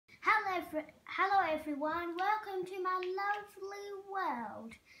Hello everyone, welcome to my lovely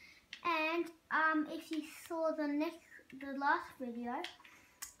world. And if you saw the last video,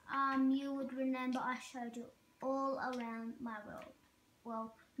 you would remember I showed you all around my world.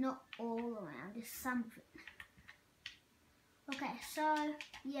 Well, not all around, just some of it. Okay, so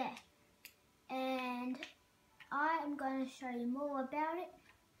yeah, and I am going to show you more about it.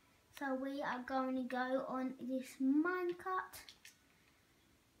 So we are going to go on this minecart.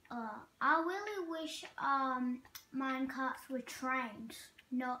 I really wish minecarts were trains,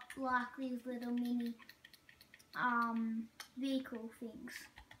 not like these little mini vehicle things.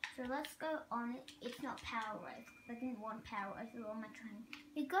 So let's go on it. It's not power race because I didn't want power race on my train.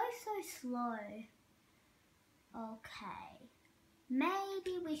 It goes so slow. Okay,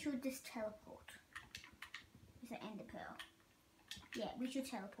 maybe we should just teleport. It's an ender pearl. Yeah, we should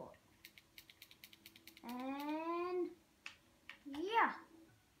teleport. And yeah.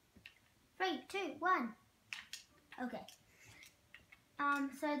 3, 2, 1. Okay.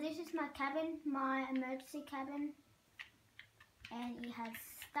 So this is my cabin, my emergency cabin, and it has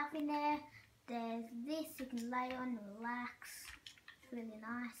stuff in there. There's this you can lay on and relax. It's really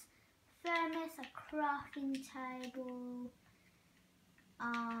nice. Thermos, a crafting table.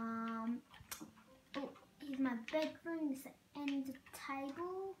 Oh, here's my bedroom. It's an ender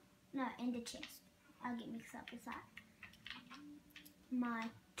table. No, ender chest. I'll get mixed up with that. My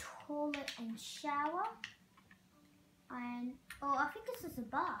toilet and shower, and I think this is a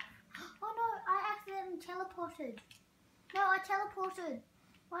bath. Oh no, I accidentally teleported. No, I teleported.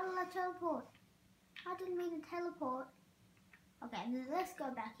 Why did I teleport? I didn't mean to teleport. Okay, let's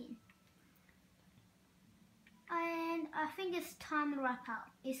go back in. And I think it's time to wrap up.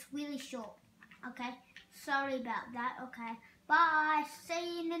 It's really short. Okay, sorry about that. Okay, bye.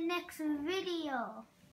 See you in the next video.